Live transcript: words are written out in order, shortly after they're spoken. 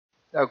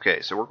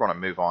Okay, so we're going to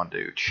move on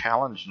to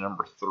challenge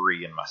number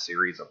 3 in my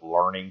series of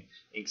learning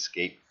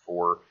Inkscape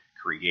for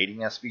creating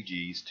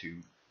SVGs to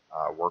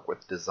work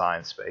with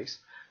design space.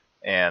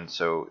 And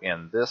so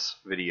in this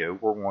video,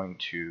 we're going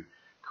to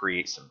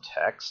create some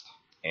text,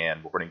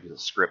 and we're going to use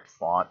a script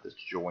font that's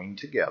joined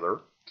together.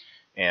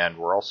 And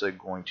we're also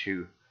going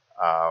to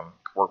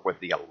work with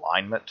the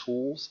alignment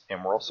tools,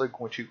 and we're also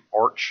going to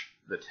arch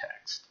the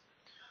text.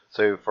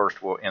 So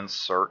first we'll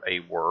insert a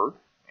word,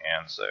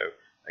 and so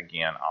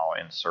again I'll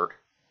insert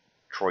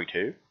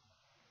TroyTube,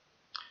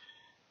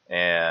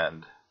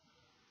 and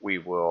we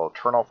will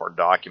turn off our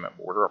document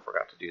border. I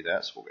forgot to do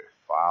that, so we'll go to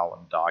File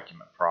and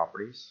Document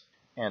Properties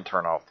and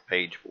turn off the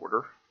page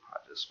border. I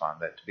just find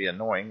that to be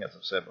annoying, as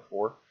I've said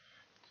before.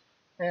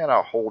 And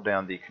I'll hold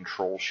down the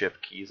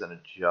Control-Shift keys and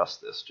adjust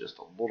this just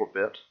a little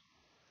bit.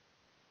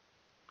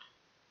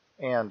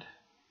 And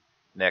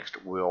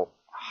next we'll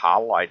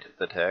highlight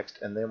the text,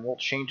 and then we'll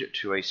change it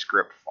to a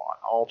script font.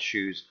 I'll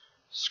choose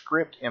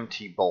Script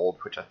MT Bold,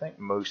 which I think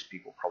most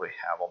people probably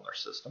have on their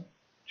system.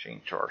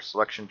 Change to our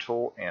selection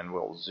tool, and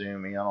we'll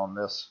zoom in on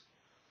this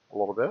a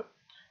little bit.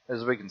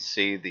 As we can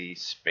see, the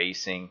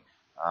spacing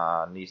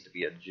needs to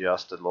be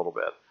adjusted a little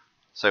bit.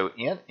 So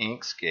in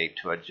Inkscape,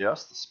 to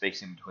adjust the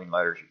spacing between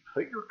letters, you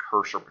put your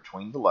cursor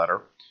between the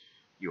letter,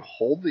 you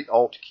hold the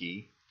Alt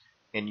key,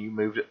 and you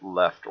move it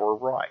left or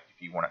right.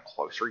 If you want it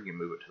closer, you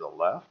move it to the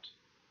left.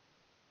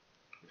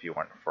 If you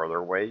want it further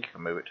away, you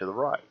can move it to the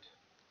right.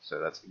 So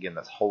that's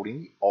holding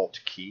the Alt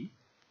key.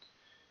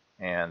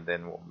 And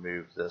then we'll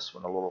move this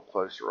one a little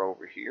closer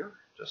over here,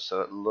 just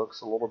so it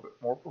looks a little bit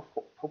more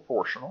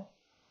proportional.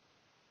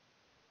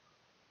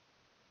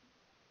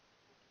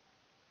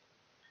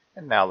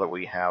 And now that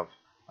we have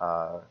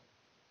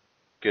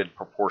good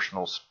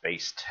proportional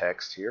space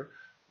text here,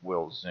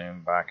 we'll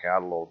zoom back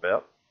out a little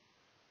bit.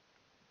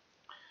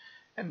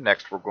 And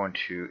next we're going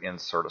to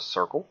insert a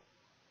circle.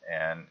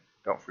 And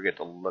don't forget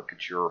to look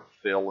at your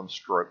fill and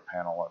stroke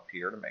panel up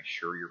here to make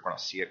sure you're going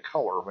to see a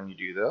color when you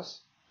do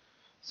this.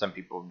 Some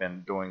people have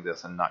been doing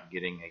this and not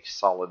getting a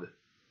solid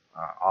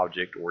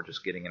object, or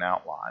just getting an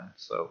outline.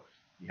 So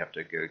you have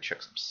to go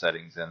check some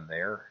settings in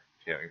there.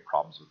 If you have any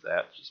problems with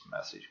that, just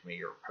message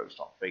me or post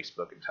on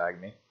Facebook and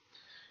tag me.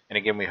 And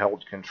again, we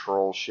hold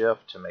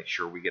Control-Shift to make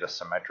sure we get a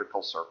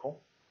symmetrical circle.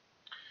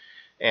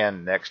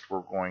 And next we're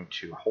going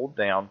to hold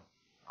down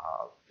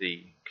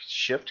the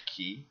Shift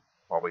key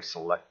while we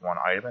select one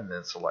item and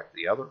then select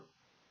the other.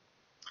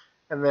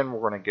 And then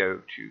we're going to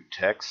go to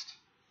Text,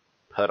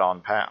 Put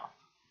on Path.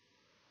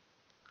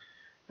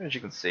 As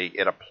you can see,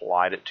 it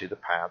applied it to the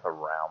path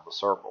around the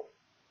circle.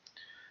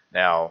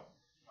 Now,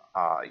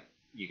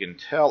 you can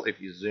tell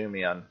if you zoom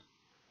in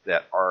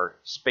that our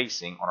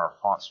spacing on our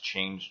fonts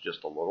changed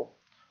just a little.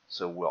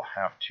 So we'll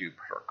have to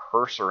put our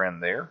cursor in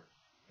there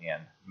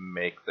and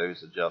make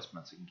those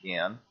adjustments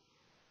again.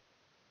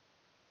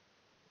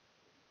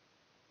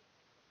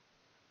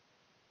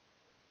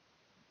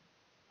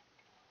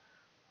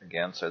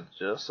 Again, so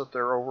just that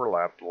they're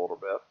overlapped a little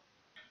bit.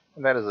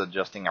 And that is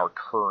adjusting our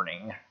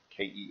kerning,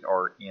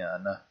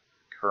 K-E-R-N,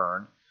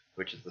 kern,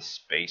 which is the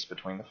space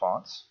between the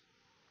fonts.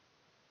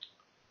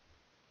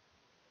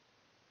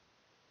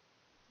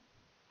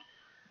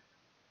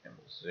 And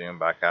we'll zoom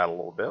back out a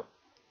little bit.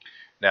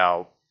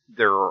 Now,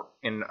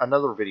 in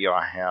another video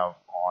I have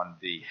on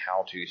the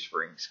how-tos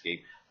for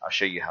Inkscape, I'll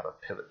show you how to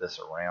pivot this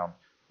around,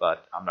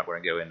 but I'm not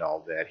going to go into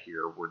all that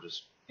here. We're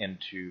just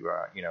into,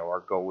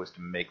 our goal is to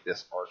make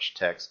this arch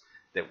text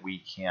that we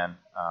can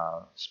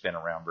spin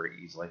around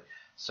very easily.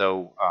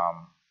 So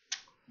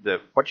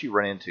what you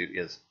run into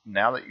is,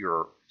 now that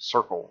your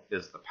circle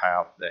is the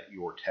path that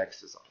your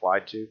text is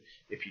applied to,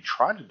 if you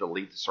try to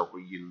delete the circle,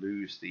 you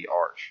lose the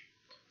arch.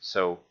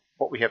 So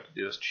what we have to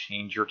do is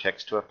change your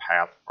text to a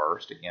path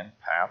first. Again,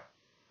 path,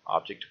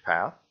 object to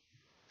path.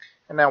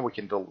 And now we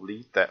can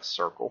delete that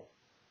circle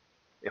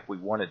if we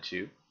wanted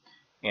to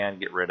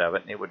and get rid of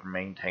it, and it would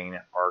maintain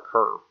our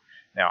curve.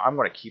 Now I'm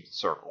going to keep the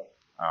circle.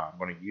 I'm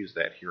going to use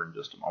that here in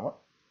just a moment.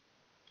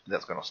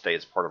 That's going to stay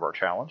as part of our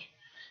challenge.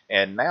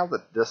 And now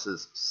that this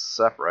is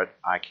separate,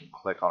 I can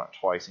click on it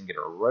twice and get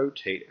our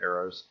rotate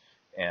arrows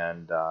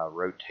and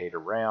rotate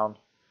around.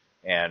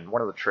 And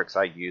one of the tricks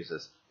I use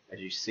is, as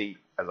you see,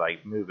 as I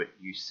move it,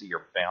 you see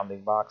your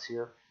bounding box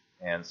here.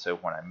 And so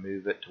when I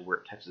move it to where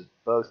it touches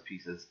both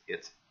pieces,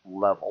 it's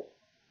level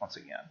once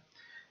again.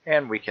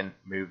 And we can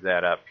move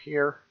that up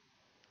here.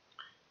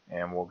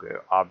 And we'll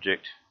go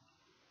Object,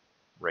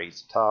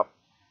 raise the top.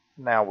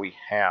 Now we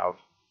have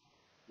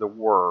the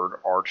word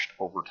arched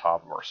over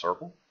top of our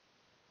circle.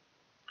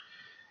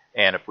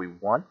 And if we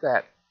want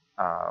that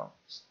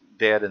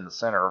dead in the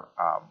center,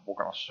 I'm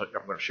going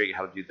to show you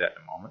how to do that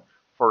in a moment.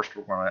 First,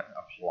 we're going to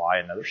apply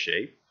another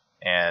shape.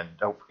 And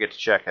don't forget to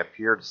check up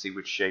here to see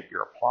which shape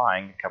you're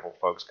applying. A couple of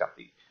folks got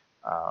the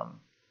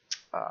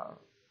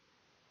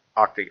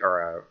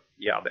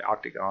the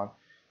octagon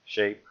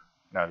shape.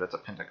 No, that's a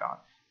pentagon.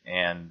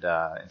 And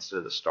instead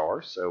of the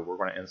star, so we're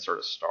going to insert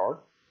a star.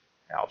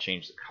 I'll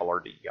change the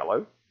color to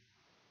yellow.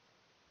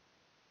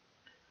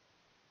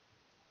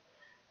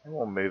 And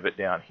we'll move it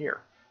down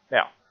here.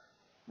 Now,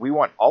 we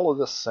want all of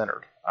this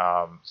centered.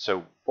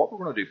 So what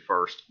we're going to do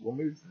first, we'll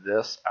move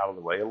this out of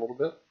the way a little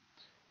bit,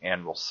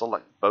 and we'll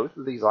select both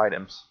of these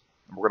items.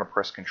 We're going to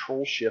press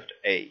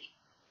Control-Shift-A,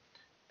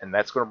 and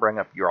that's going to bring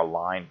up your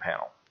Align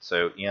panel.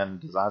 So in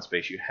Design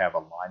Space, you have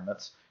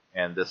alignments,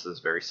 and this is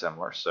very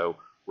similar. So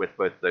with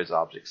both those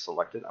objects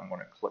selected, I'm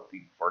going to click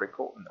the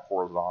vertical and the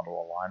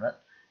horizontal alignment,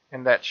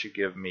 and that should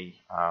give me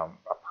a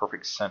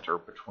perfect center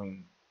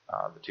between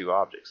the two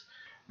objects.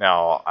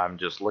 Now, I'm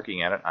just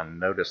looking at it. I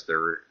notice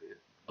it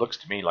looks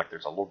to me like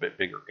there's a little bit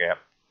bigger gap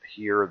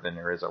here than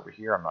there is over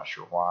here. I'm not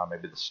sure why.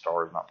 Maybe the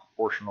star is not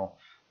proportional,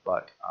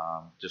 but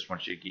just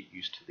want you to get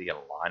used to the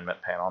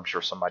alignment panel. I'm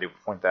sure somebody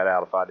would point that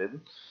out if I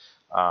didn't.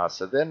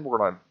 So then we're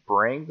going to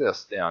bring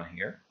this down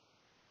here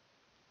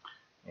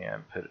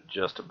and put it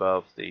just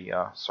above the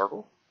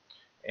circle.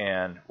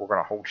 And we're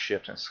going to hold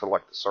Shift and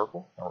select the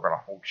circle. And we're going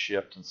to hold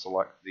Shift and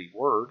select the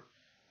word.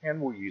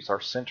 And we'll use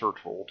our center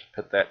tool to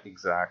put that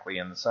exactly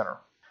in the center.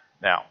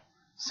 Now,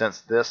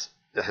 since this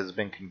has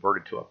been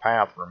converted to a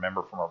path,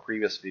 remember from our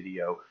previous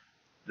video,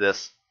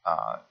 these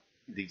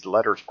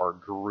letters are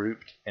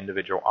grouped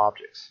individual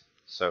objects.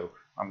 So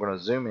I'm going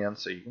to zoom in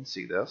so you can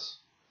see this.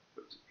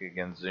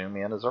 Again, zoom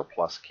in is our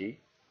plus key.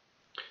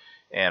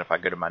 And if I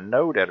go to my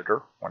node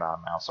editor, when I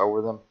mouse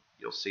over them,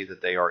 you'll see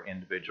that they are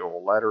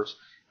individual letters.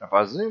 And if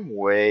I zoom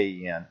way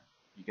in,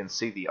 you can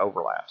see the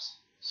overlaps.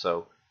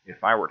 So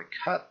if I were to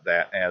cut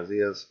that as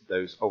is,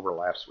 those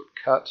overlaps would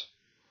cut.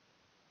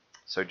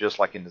 So just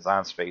like in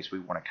Design Space, we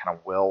want to kind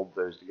of weld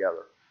those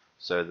together.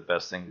 So the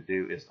best thing to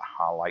do is to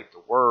highlight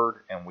the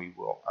word, and we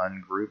will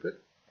ungroup it.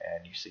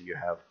 And you see you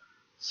have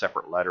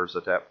separate letters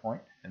at that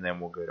point. And then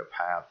we'll go to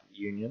Path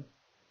Union.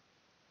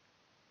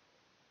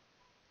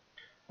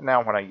 And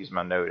now when I use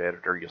my node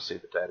editor, you'll see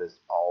that that is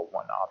all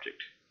one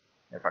object.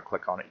 If I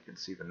click on it, you can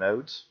see the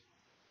nodes.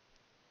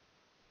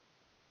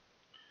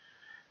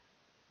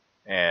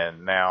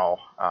 And now,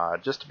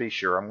 just to be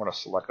sure, I'm going to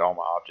select all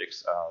my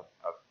objects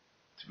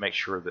to make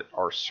sure that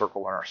our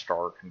circle and our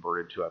star are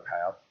converted to a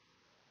path.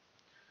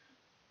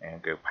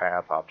 And go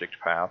Path, Object,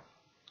 Path.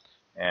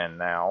 And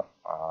now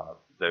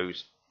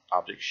those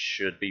objects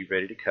should be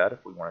ready to cut.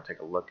 If we want to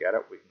take a look at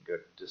it, we can go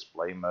to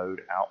Display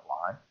Mode,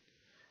 Outline.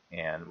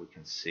 And we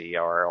can see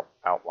our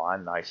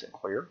outline nice and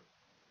clear.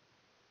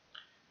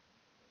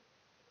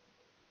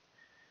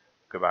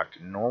 Go back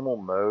to normal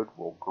mode.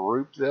 We'll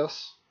group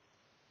this.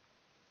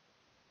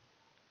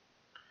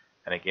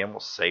 And again,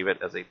 we'll save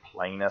it as a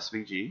plain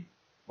SVG.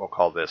 We'll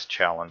call this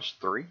Challenge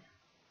 3.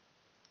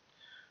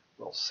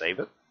 We'll save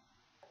it.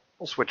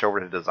 We'll switch over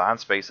to Design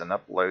Space and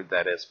upload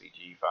that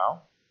SVG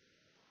file.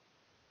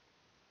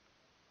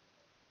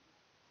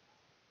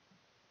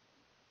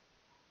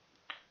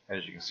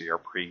 As you can see, our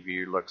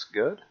preview looks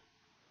good.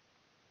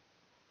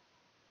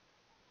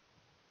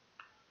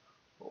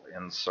 We'll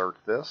insert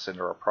this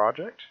into our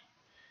project,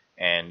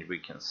 and we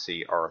can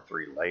see our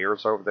 3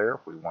 layers over there.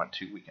 If we want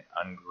to, we can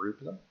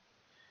ungroup them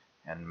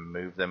and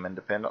move them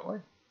independently.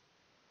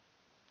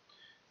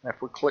 And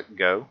if we click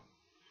Go,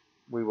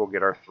 we will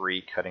get our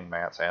 3 cutting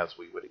mats as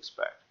we would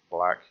expect: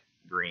 black,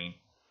 green,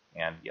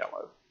 and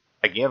yellow.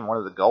 Again, one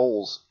of the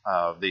goals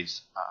of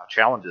these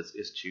challenges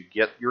is to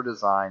get your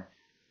design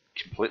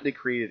completely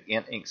created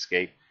in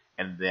Inkscape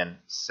and then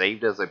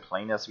saved as a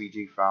plain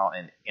SVG file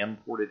and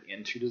imported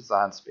into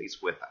Design Space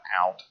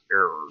without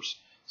errors.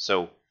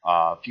 So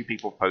a few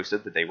people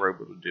posted that they were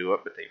able to do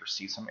it, but they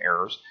received some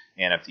errors.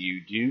 And if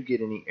you do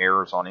get any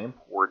errors on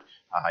import,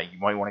 you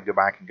might want to go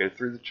back and go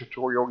through the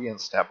tutorial again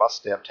step by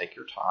step. Take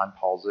your time,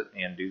 pause it,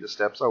 and do the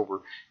steps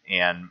over,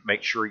 and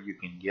make sure you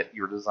can get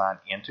your design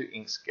into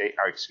Inkscape,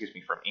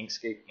 from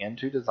Inkscape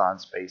into Design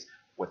Space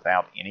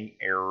without any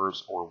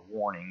errors or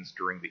warnings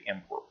during the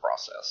import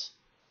process.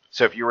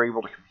 So if you're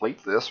able to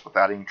complete this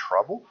without any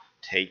trouble,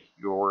 take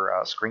your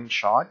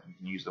screenshot. You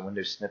can use the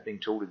window snipping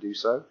tool to do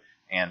so,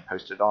 and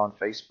post it on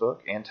Facebook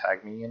and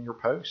tag me in your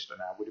post, and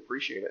I would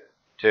appreciate it.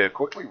 To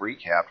quickly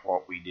recap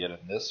what we did in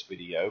this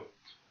video,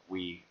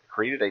 we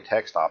created a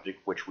text object,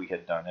 which we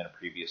had done in a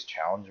previous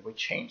challenge, and we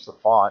changed the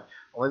font.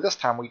 Only this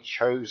time we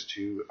chose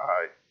to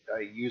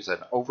use an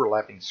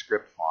overlapping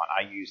script font.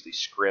 I used the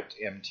Script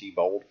MT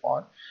Bold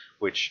font,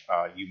 which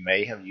you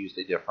may have used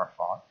a different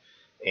font.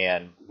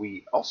 And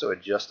we also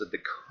adjusted the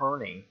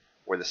kerning,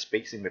 or the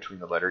spacing between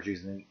the letters,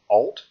 using the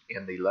Alt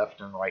and the left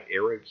and right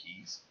arrow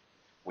keys.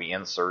 We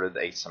inserted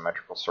a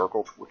symmetrical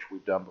circle, which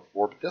we've done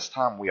before, but this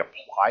time we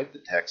applied the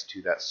text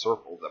to that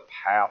circle, the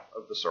path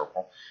of the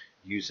circle,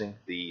 using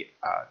the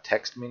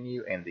text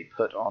menu and the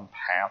Put on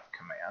Path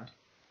command.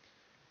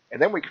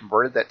 And then we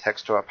converted that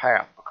text to a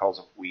path, because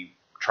if we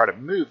try to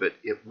move it,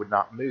 it would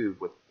not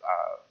move with,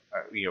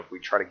 if we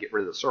try to get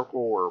rid of the circle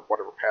or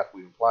whatever path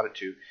we applied it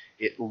to,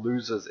 it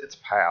loses its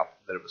path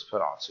that it was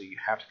put on. So you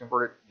have to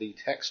convert the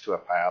text to a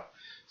path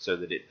so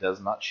that it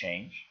does not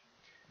change.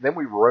 Then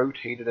we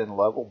rotated and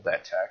leveled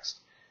that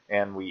text,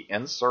 and we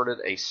inserted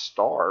a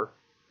star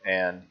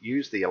and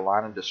use the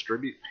Align and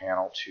Distribute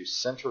panel to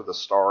center the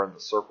star and the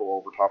circle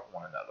over top of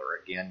one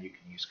another. Again, you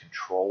can use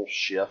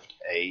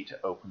Control-Shift-A to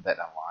open that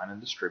Align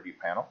and Distribute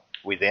panel.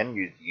 We then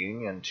use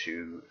Union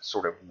to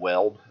sort of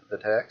weld the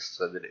text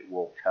so that it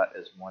will cut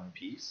as one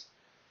piece.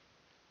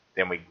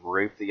 Then we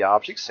group the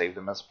objects, save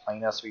them as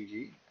plain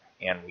SVG,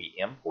 and we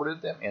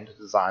imported them into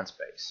Design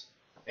Space.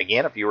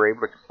 Again, if you were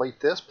able to complete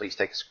this, please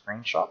take a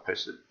screenshot,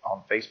 post it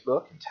on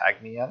Facebook, and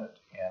tag me in it,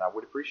 and I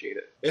would appreciate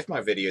it. If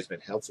my video has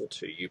been helpful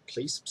to you,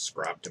 please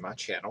subscribe to my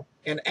channel.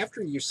 And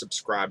after you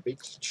subscribe, be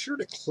sure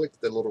to click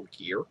the little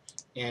gear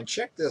and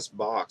check this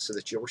box so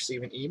that you'll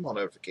receive an email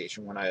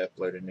notification when I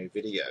upload a new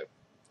video.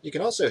 You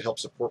can also help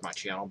support my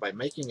channel by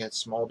making a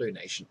small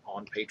donation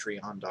on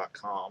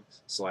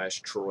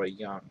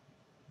patreon.com/TroyYoung.